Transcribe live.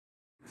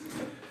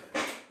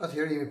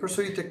Atëherë jemi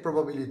përsëri tek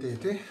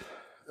probabiliteti,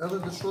 edhe do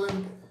të shohim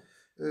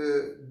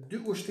dy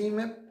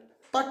ushtrime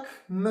pak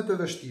më të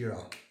vështira.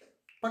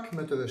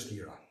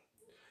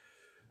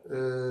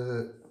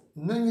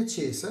 Në një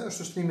qese,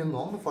 është ushtrimi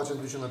 9 në faqen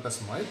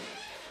 215.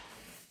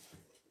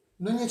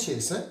 Në një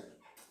qese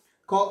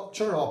ka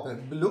çorape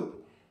blu,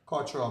 ka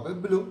çorape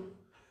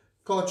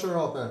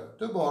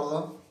të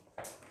bardha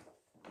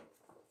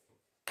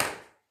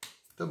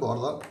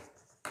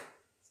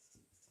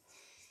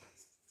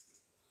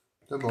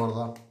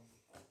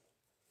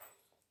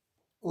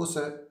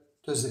ose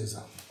të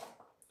zeza.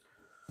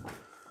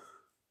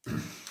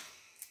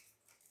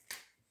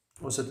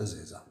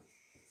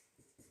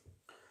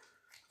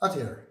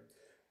 Atëherë,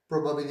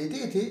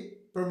 probabiliteti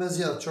për me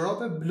zgjedh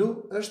çorape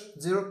blu është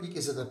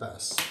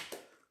 0.25.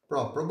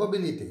 Pra,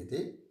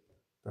 probabiliteti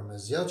për me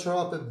zgjedh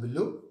çorape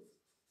blu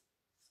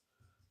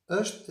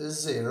është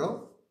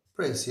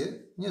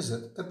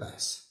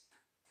 0.25.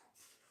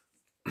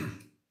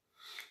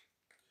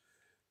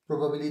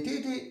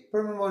 Probabiliteti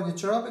për me marrë një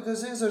çorape të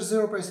zezë është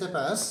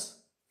 0.25.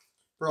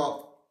 Pra,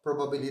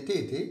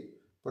 probabiliteti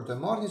për të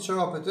marrë një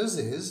çorape të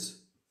zezë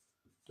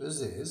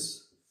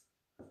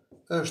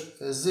është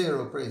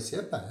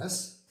 0.5,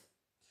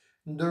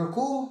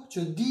 ndërkohë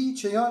që di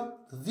që janë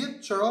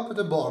 10 çorape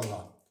të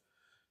bardha.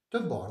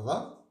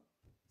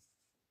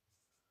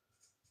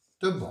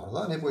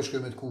 Ne po e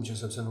shkruajmë të kuqe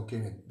sepse nuk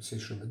kemi si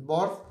shkruajmë të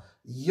bardhë,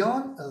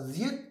 janë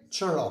 10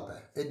 çorape.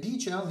 E di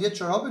që janë 10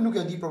 çorape, nuk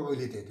e di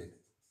probabilitetin.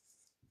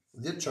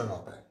 10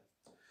 çorape.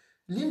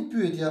 Lind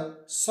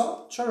pyetja,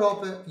 sa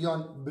çorape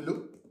janë blu?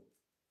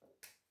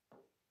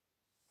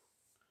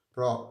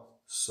 Pra,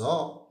 sa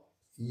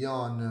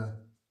janë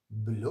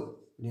blu,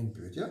 lind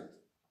pyetja.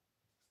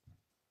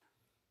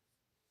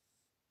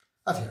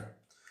 Atëherë,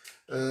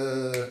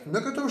 në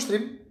këtë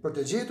ushtrim, për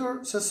të gjetur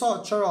se sa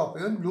çorape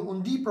janë blu,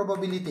 unë di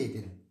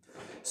probabilitetin.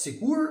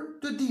 Sikur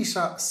të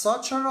disha sa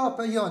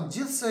çorape janë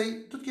gjithsej,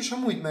 do të kisha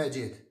mujt me e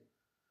gjetë.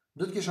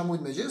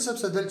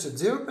 Sepse del që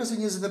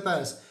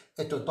 0.25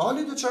 e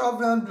totalit të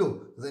çorapeve janë blu.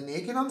 Dhe ne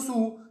kena mësu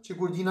që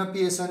kur dina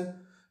pjesën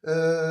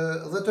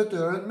dhe të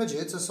tërën me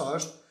gjetë se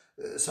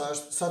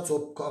sa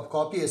cop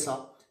ka pjesa.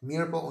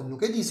 Mirë po, unë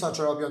nuk e di sa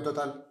çorape janë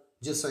total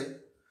gjithsej.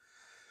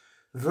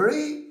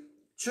 Vërej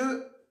që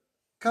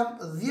kam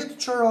 10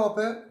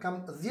 çorape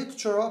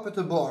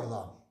të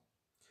bardha.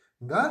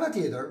 Nga ana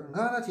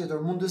tjetër,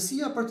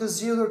 mundësia për të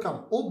zgjedhur kam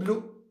o blu,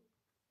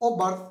 o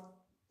bardh,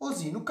 o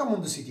zi, nuk kam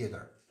mundësi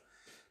tjetër.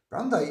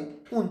 Prandaj,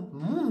 unë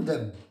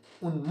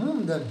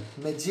mundem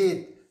me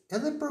gjetë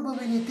edhe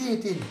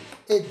probabilitetin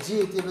e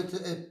gjetjeve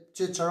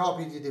që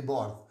çorapit i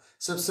bardh,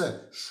 sepse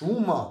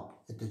shuma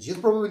e të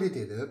gjithë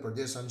probabiliteteve,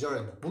 përderisa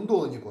ngjarjet nuk mund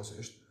ndodhen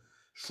njëkohësisht,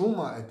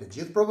 shuma e të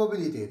gjithë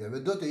probabiliteteve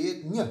do të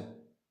jetë 1,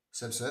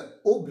 sepse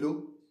o blu,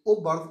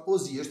 o bardh, o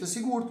zi është e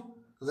sigurt,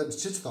 dhe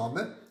siç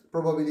thamë,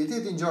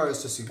 probabiliteti i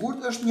ngjarjes së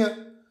sigurt është 1.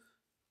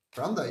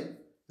 Prandaj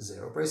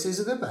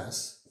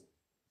 0.25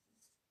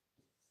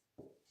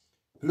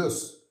 plus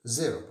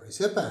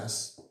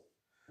 0.5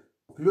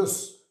 plus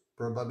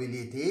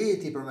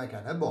probabiliteti për me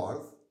kanë e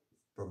bardh,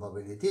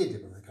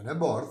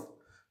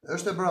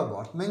 është e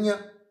barabartë me 1.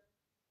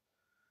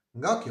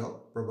 Nga kjo,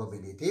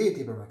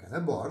 probabiliteti për me kanë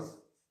e bardh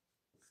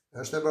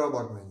është e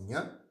barabartë me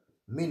 1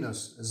 minus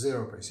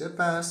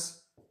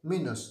 0.5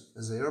 minus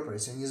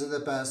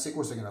 0.25,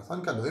 sikur se kena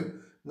thënë, kalojmë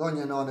nga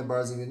një anë e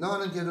barazimit në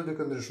anën tjetër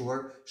duke ndryshuar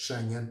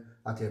shenjën.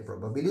 Atëherë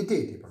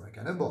probabiliteti për me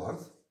kanë e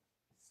bardh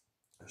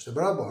është e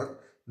barabartë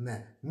me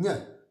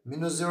 1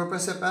 minus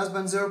 0.5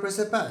 bën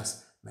 0.5.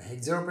 Me hek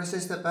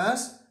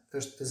 0.25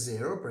 është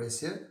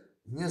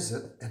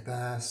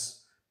 0.25.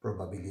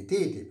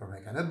 Probabiliteti për me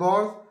kanë e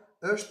bardh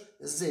është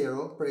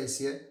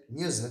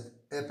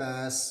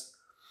 0.25.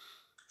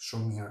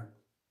 Shumë mirë.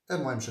 E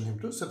majmë shënim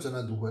tu, sepse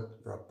në duhet,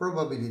 pra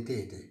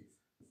probabiliteti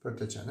për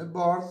të qenë e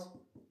bardh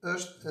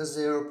është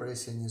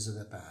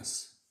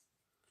 0.25.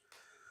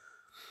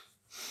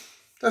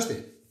 Tashti,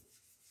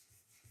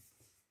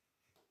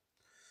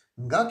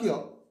 nga kjo,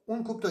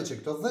 unë kuptoj që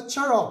këto 10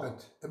 çorapet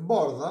e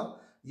bardha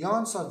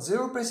janë sa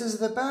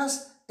 0.25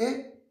 e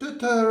të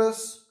tërës.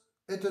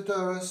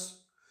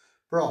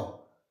 Pra,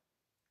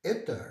 e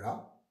tëra,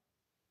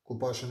 ku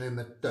pa shënim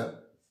me të,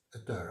 e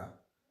tëra,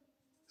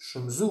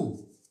 shumëzu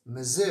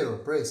me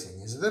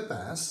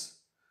 0.25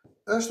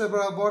 është e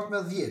barabartë me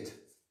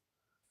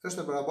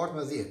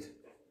 10.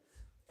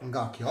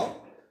 Nga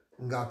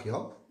kjo,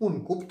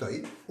 unë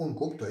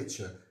kuptoj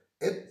që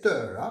e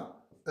tëra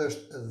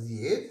është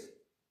 10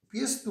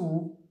 pjesëtu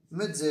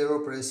me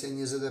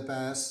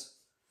 0.25.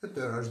 E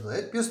tëra është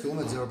 10 pjesëtu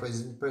me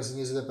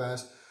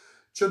 0.25,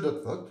 që do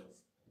të thotë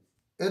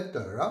e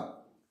tëra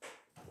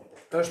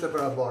është e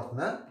barabartë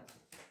me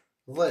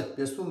 10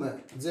 pjesëtu me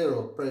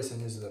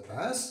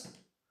 0.25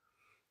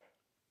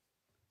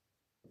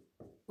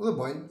 dhe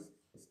bëjnë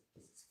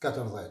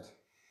 40.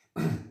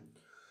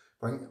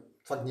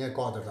 Fakt një e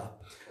 4.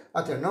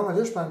 Atëherë,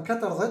 normalisht janë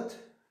 40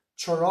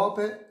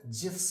 çorape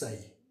gjithsej.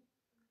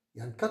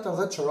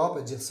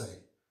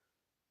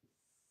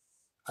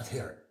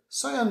 Atëherë,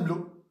 sa janë blu?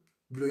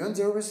 Blu janë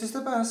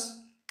 0.25.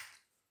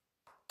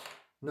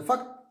 Në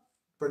fakt,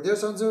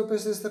 përderisa në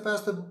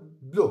 0,25 të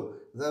blu,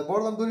 dhe e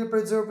bardha më doli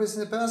prej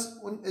 0,25,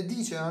 unë e di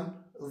që janë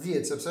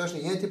 10, sepse është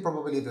një njëjti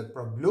probabilitet.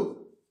 Pra blu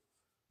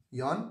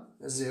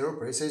janë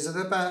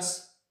 0,25.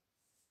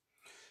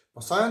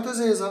 Pastaj janë të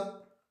zeza,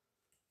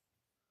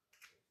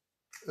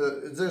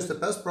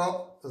 0,25 pra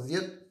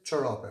 10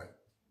 çorape.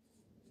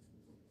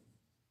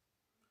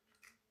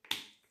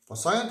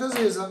 Pastaj janë të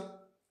zeza.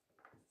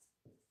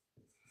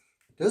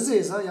 Të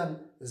zeza janë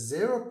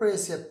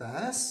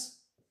 0,5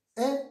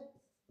 e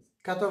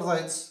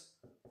 40,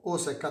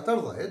 ose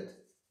 40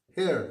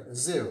 herë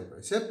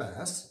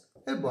 0,5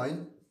 e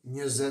bëjnë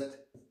 20.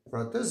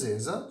 Pra të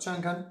zeza që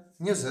kanë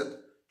 20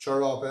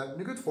 çorape.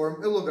 Në këtë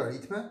formë e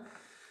llogaritme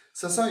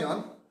se sa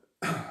janë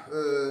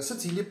se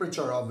cili prej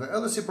çorapeve,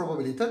 edhe si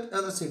probabilitet,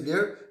 edhe si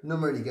vlerë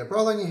numerike. Pra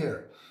edhe një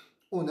herë,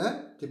 unë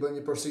t'i bëj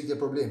një përsëritje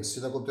problemi,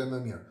 si ta kuptojmë më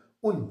mirë.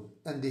 Unë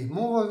e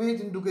ndihmova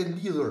vetin duke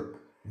lidhur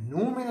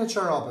numrin e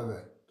çorapeve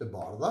të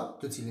bardha,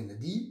 të cilin e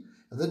di,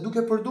 dhe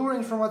duke përdorur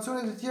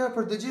informacionet e tjera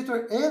për të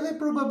gjetur edhe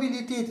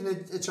probabilitetin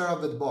e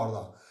çorapeve të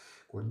bardha.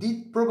 Kur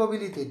dit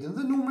probabilitetin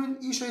dhe numrin,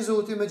 isha i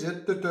zoti me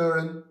gjetë të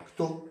tërën.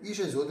 Këtu,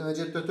 isha i zoti me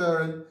gjetë të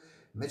tërën.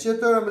 Me që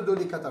të tërën me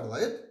doli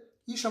 40,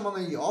 isha më në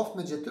i aftë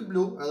me gjetë të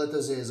blu edhe të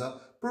zeza.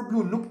 Për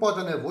blu nuk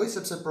pata nevoj,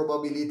 sepse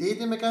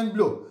probabilitetin me kanë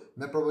blu.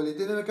 Me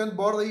probabilitetin me kanë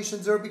bardha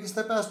ishën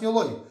 0,25 një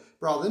lloj.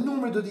 Pra dhe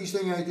numri do të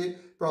ishte njëjti,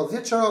 pra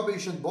 10 çorape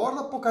ishën të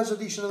bardha, po kaq do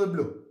të ishën edhe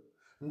blu.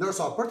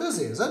 Ndërsa për të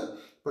zezën,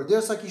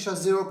 përderisa kisha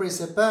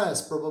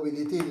 0,5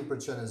 probabilitetin për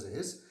të qenë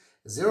zezë,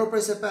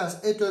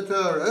 0,5 e të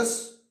tërës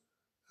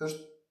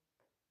është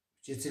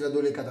që cila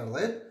doli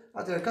 40,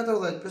 atëherë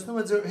 40 plus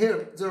numër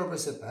herë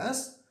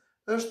 0,5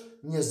 është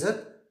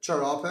 20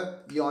 çorape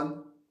janë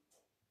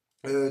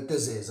të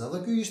zeza. Dhe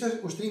ky ishte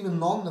ushtrimi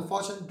 9 në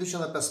faqen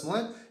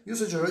 215. Ju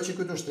sugjeroj që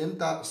këtë ushtrim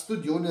ta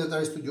studioni dhe ta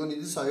ristudioni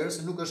disa herë,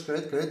 se nuk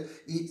është krejt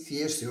i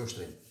thjeshtë si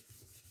ushtrim.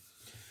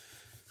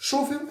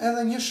 Shohim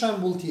edhe një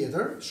shembull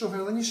tjetër.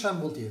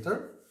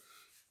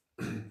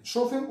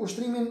 Shohim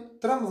ushtrimin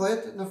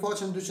 13 në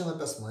faqen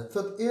 215.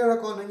 Thot era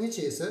ka në një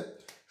qese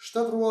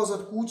 7 ruaza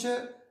të kuqe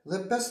dhe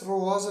 5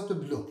 ruaza të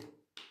blu.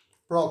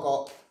 Pra ka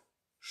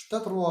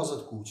 7 ruaza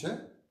të kuqe,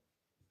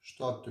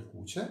 7 të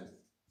kuqe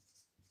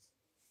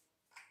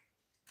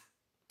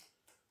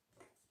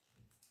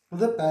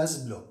dhe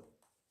 5 blu.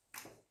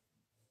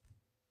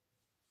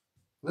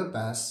 Dhe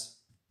 5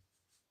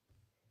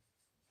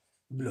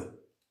 blu.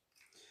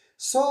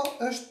 Sa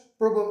është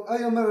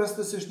ajo me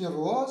rastësisht një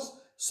ruaz,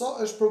 sa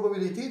është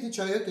probabiliteti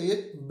që ajo të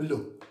jetë blu.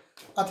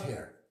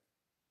 Atëherë,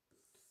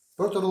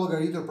 për të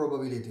llogaritur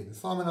probabilitetin,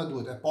 thamë na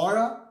duhet e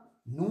para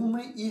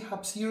numri i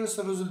hapësirës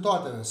së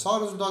rezultateve. Sa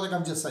rezultate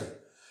kam gjithsej?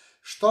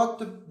 7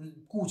 të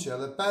kuqe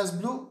dhe 5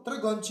 blu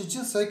tregon që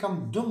gjithsej kam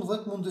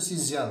 12 mundësi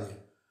zgjedhje.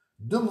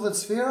 12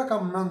 sfera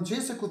kam në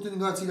qese kujtimi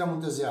nga cila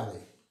mund të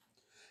zgjedhej.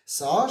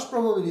 Sa është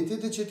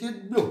probabiliteti që të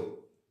jetë blu?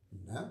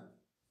 Ne?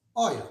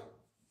 Aja.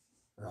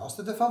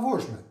 Rastet e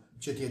favorshme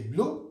që të jetë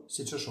blu,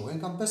 siç e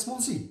shohim, kam 5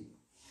 mundësi.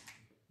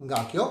 Nga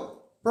kjo,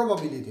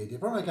 probabiliteti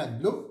për me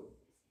kanë blu,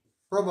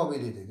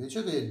 probabiliteti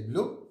që të jetë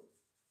blu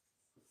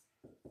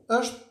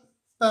është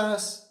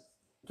 5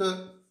 të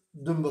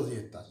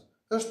 12.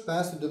 Është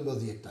 5 të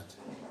 12.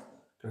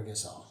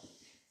 Kërkesa A.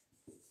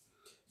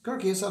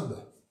 Kërkesa B.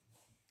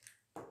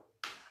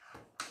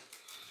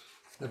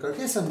 Në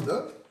kërkesën B,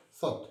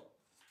 thot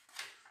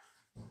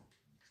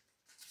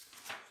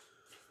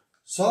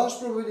sa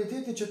është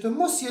probabiliteti që të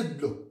mos jetë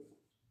blu?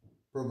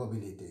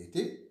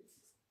 Probabiliteti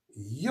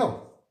jo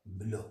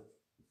blu.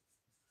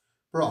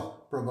 Pra,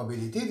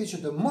 probabiliteti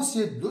që të mos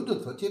jetë blu do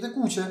të thotë jetë e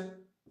kuqe.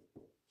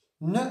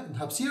 Në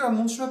hapësira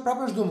mundshme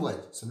prapë është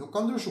 12, se nuk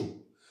ka ndryshu.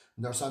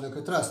 Ndërsa në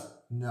këtë rast,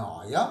 në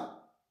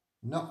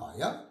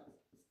aja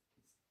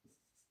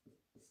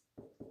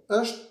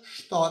është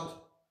 7.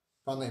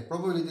 Prandaj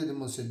probabiliteti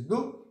mos jetë blu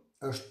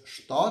është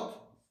 7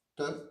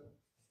 të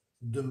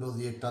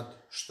 12.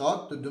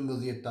 7 të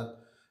 12.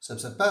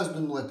 Sepse 5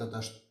 12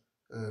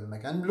 është me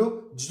kanë blu,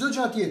 çdo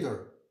gjë tjetër,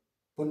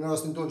 po në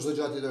rastin tonë çdo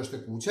gjë tjetër është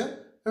e kuqe,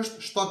 është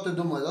 7 të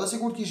 12. Dhe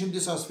sikur kishim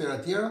disa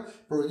sfera tjera,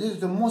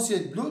 probabiliteti të mos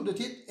jetë blu do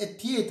të jetë e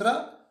tjetra,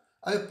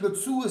 ajo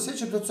plotësuese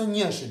që plotëson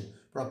njëshin.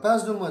 Pra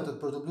 5 12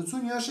 për të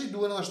plotësuar njëshin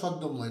duhen edhe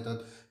 7 12.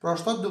 Pra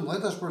 7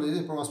 12 është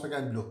probabiliteti për mos me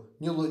kanë blu,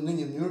 në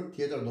një mënyrë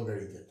tjetër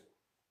llogaritjet.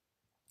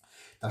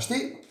 Tashti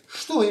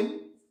shtojmë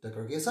te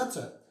kërkesa C,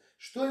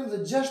 shtojmë dhe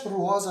 6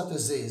 ruaza të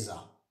zeza.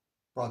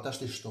 Pra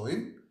tashti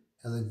shtojmë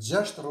edhe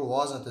 6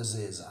 ruaza të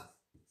zeza.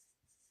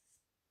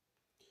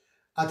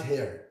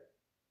 Atëherë,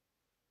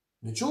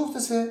 në qoftë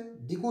se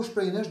dikush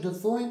prej nesh do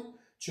të thojnë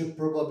që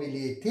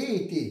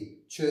probabiliteti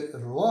që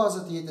ruaza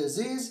të jetë e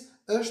zezë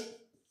është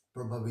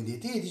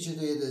probabiliteti që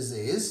të jetë e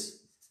zezë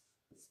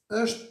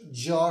është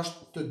 6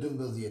 të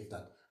 12.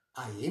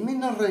 A jemi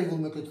në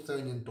rregull me këtë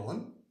thënien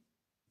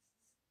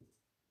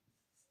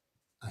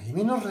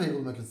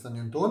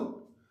tonë?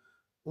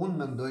 Unë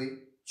mendoj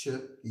që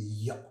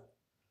jo.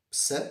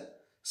 Pse?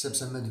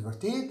 Sepse me të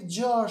vërtetë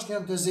 6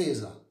 janë të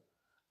zeza.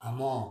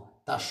 Ama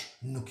tash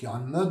nuk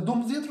janë më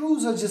 12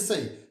 ruaza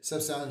gjithsej,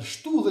 sepse janë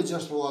shtu dhe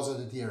 6 ruaza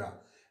të tjera.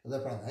 Dhe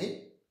prandaj,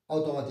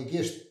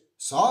 automatikisht,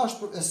 sa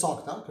është e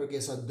sakta,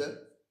 kërkesa D,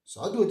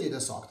 sa duhet jetë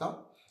e sakta,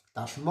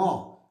 tashma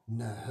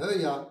në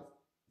hëja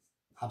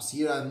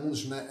hapësira e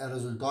mundshme e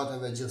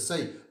rezultateve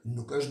gjithsej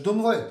nuk është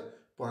 12,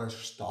 por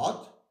është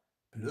 7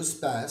 plus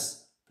 5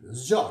 plus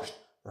 6.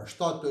 Pra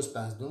 7 plus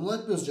 5,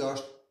 12 plus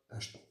 6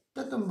 është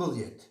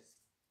 18.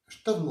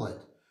 Është 18.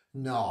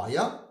 Në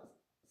aja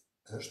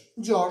është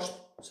 6,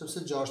 sepse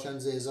 6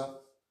 janë zeza.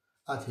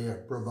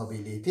 Atëherë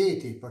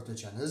probabiliteti për të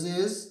qenë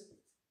zezë,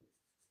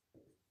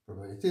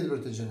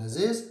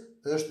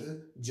 është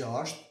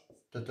 6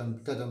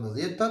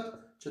 18,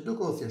 që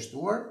duke u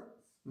thjeshtuar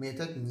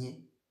metet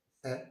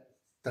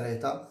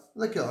 1/3,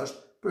 dhe kjo është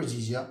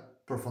përgjigjja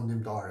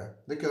përfundimtare.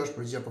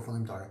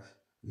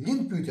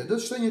 Lind pyetja, do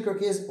të shtoj një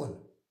kërkesë unë.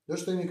 Do të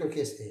shtoj një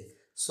kërkesë e.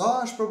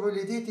 Sa është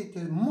probabiliteti të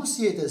mos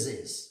jetë e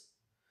zezë?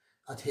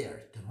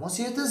 Atëherë, të mos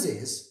jetë e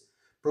zezë,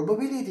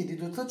 probabiliteti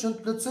do të thotë që të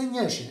plotësoj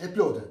njëshin e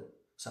plotën.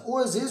 Sa o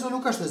e zezë o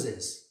nuk është e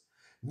zezë.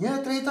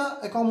 1/3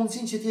 e ka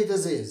mundësinë që të jetë e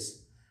zezë.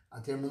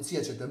 Atëherë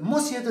mundësia që të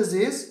mos jetë e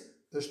zezë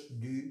është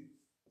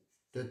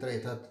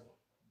 2/3.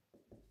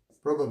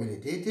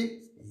 Probabiliteti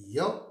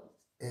jo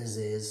e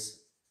zezë.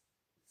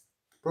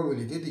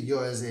 Probabiliteti jo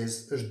e zezë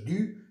është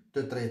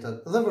 2/3.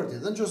 Dhe vërtet,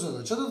 dhe në qësë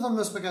dhe, që të thëmë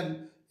nësë me kanë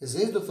e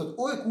zezë, do të thëtë o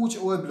e kuqë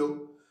o e blu.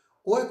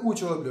 O e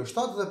kuqë o e blu,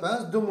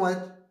 75, 12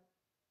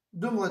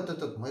 të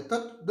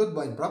 18, do të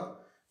bajnë prapë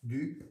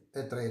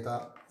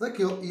 2/3. Dhe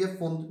kjo i e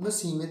fund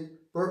mësimit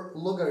për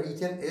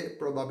llogaritjen e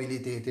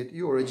probabilitetit.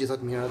 Ju uroj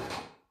gjithat mirat.